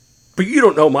But you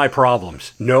don't know my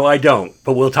problems. No, I don't.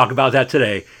 But we'll talk about that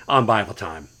today on Bible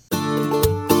Time.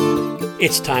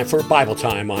 It's time for Bible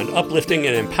Time on uplifting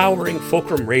and empowering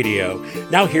Fulcrum Radio.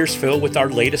 Now here's Phil with our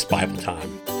latest Bible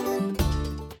Time.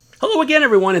 Hello again,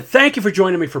 everyone, and thank you for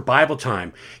joining me for Bible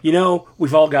Time. You know,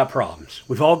 we've all got problems.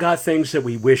 We've all got things that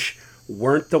we wish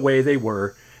weren't the way they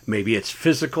were. Maybe it's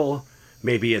physical,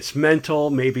 maybe it's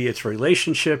mental, maybe it's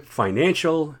relationship,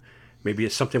 financial, maybe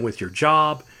it's something with your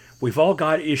job. We've all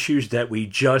got issues that we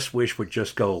just wish would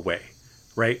just go away,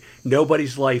 right?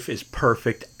 Nobody's life is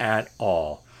perfect at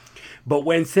all. But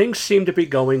when things seem to be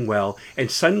going well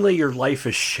and suddenly your life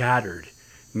is shattered,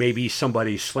 maybe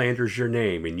somebody slanders your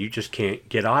name and you just can't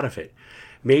get out of it.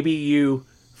 Maybe you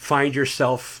find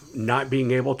yourself not being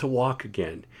able to walk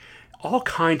again. All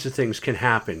kinds of things can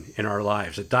happen in our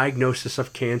lives, a diagnosis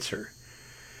of cancer.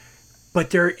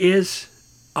 But there is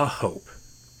a hope,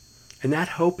 and that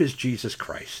hope is Jesus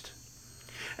Christ.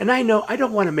 And I know I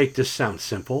don't want to make this sound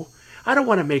simple. I don't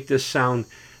want to make this sound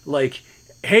like,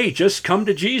 hey, just come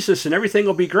to Jesus and everything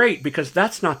will be great, because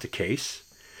that's not the case.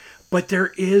 But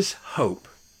there is hope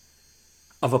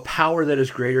of a power that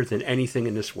is greater than anything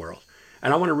in this world.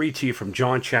 And I want to read to you from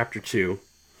John chapter 2.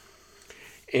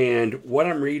 And what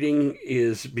I'm reading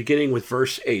is beginning with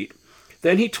verse 8.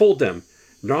 Then he told them,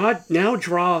 now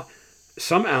draw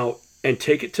some out and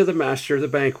take it to the master of the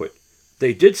banquet.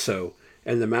 They did so,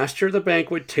 and the master of the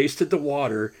banquet tasted the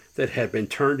water that had been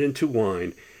turned into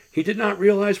wine. He did not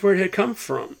realize where it had come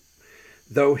from,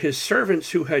 though his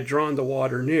servants who had drawn the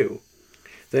water knew.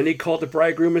 Then he called the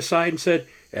bridegroom aside and said,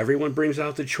 everyone brings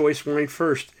out the choice wine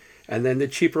first, and then the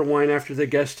cheaper wine after the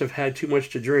guests have had too much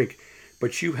to drink.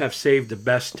 But you have saved the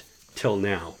best till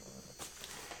now.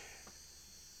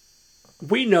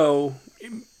 We know,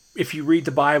 if you read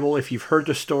the Bible, if you've heard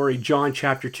the story, John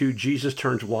chapter 2, Jesus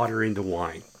turns water into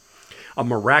wine. A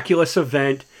miraculous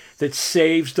event that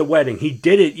saves the wedding. He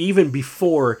did it even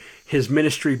before his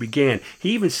ministry began.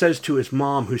 He even says to his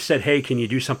mom, who said, hey, can you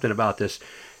do something about this?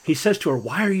 He says to her,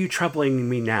 why are you troubling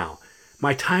me now?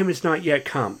 My time has not yet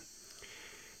come.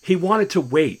 He wanted to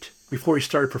wait before he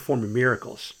started performing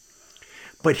miracles.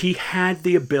 But he had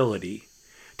the ability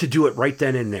to do it right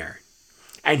then and there.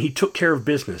 And he took care of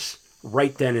business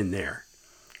right then and there.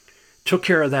 Took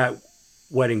care of that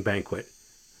wedding banquet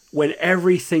when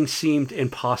everything seemed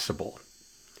impossible.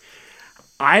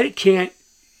 I can't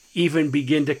even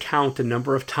begin to count the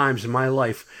number of times in my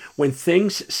life when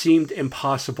things seemed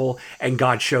impossible and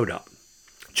God showed up.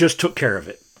 Just took care of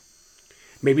it.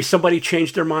 Maybe somebody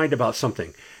changed their mind about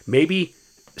something. Maybe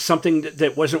something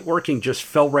that wasn't working just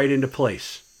fell right into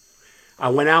place. I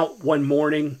went out one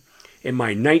morning in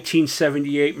my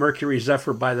 1978 Mercury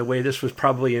Zephyr. By the way, this was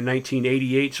probably in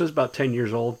 1988, so it was about 10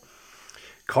 years old.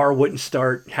 Car wouldn't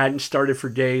start, hadn't started for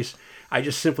days. I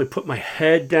just simply put my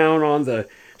head down on the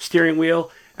steering wheel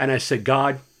and I said,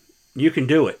 God, you can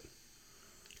do it.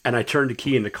 And I turned the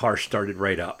key and the car started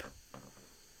right up.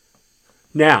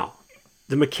 Now,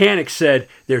 the mechanic said,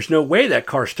 there's no way that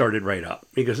car started right up.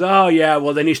 He goes, oh yeah,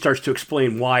 well then he starts to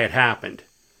explain why it happened.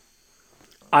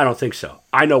 I don't think so.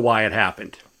 I know why it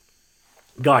happened.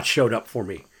 God showed up for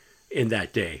me in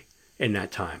that day, in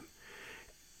that time.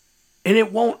 And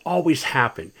it won't always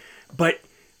happen, but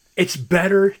it's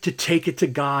better to take it to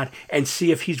God and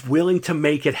see if he's willing to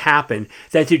make it happen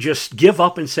than to just give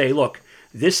up and say, look,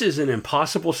 this is an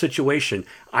impossible situation.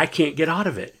 I can't get out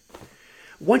of it.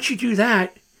 Once you do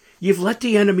that, you've let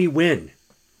the enemy win.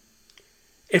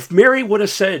 If Mary would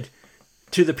have said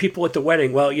to the people at the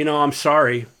wedding, well, you know, I'm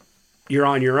sorry, you're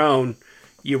on your own.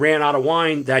 You ran out of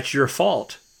wine. That's your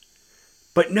fault.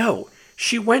 But no,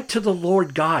 she went to the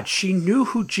Lord God. She knew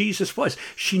who Jesus was.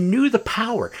 She knew the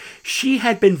power. She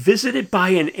had been visited by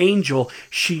an angel.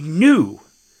 She knew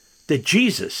that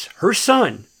Jesus, her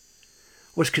son,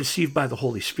 was conceived by the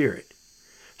Holy Spirit.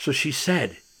 So she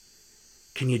said,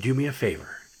 can you do me a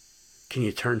favor? Can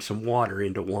you turn some water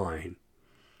into wine?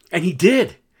 And he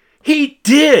did. He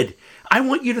did. I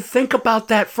want you to think about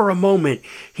that for a moment.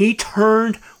 He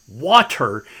turned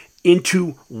water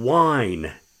into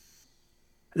wine.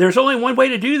 There's only one way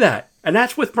to do that, and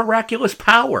that's with miraculous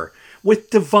power, with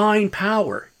divine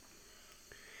power.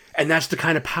 And that's the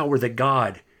kind of power that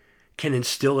God can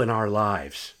instill in our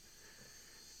lives.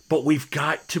 But we've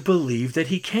got to believe that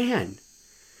he can.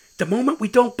 The moment we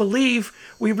don't believe,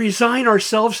 we resign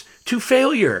ourselves to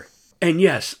failure. And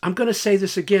yes, I'm going to say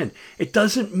this again. It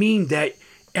doesn't mean that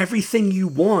everything you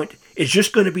want is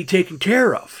just going to be taken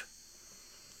care of.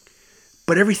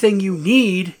 But everything you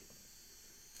need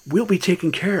will be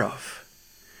taken care of.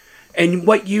 And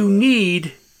what you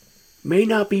need may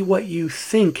not be what you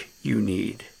think you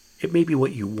need. It may be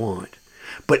what you want.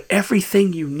 But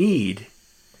everything you need,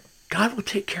 God will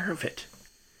take care of it.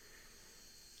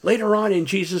 Later on in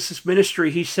Jesus'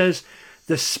 ministry, he says,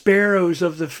 the sparrows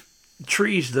of the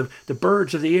trees, the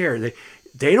birds of the air,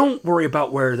 they don't worry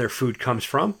about where their food comes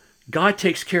from. God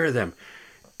takes care of them.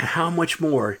 And how much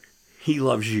more he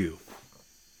loves you.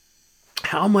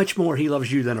 How much more he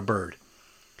loves you than a bird.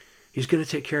 He's going to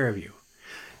take care of you.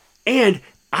 And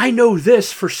I know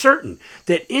this for certain,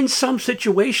 that in some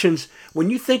situations, when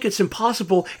you think it's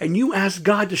impossible and you ask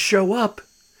God to show up,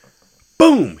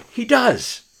 boom, he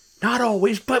does. Not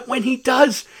always, but when he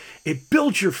does, it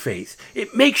builds your faith.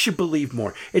 It makes you believe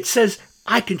more. It says,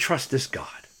 I can trust this God.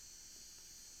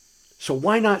 So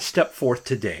why not step forth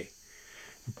today,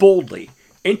 boldly,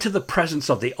 into the presence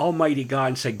of the Almighty God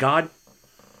and say, God,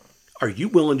 are you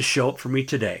willing to show up for me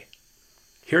today?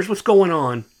 Here's what's going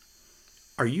on.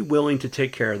 Are you willing to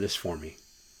take care of this for me?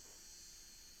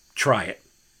 Try it.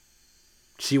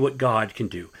 See what God can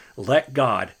do. Let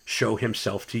God show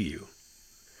himself to you.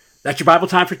 That's your Bible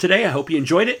time for today. I hope you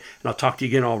enjoyed it, and I'll talk to you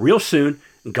again all real soon.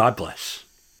 And God bless.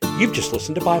 You've just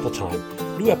listened to Bible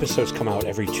Time. New episodes come out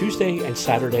every Tuesday and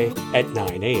Saturday at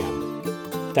 9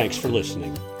 a.m. Thanks for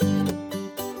listening.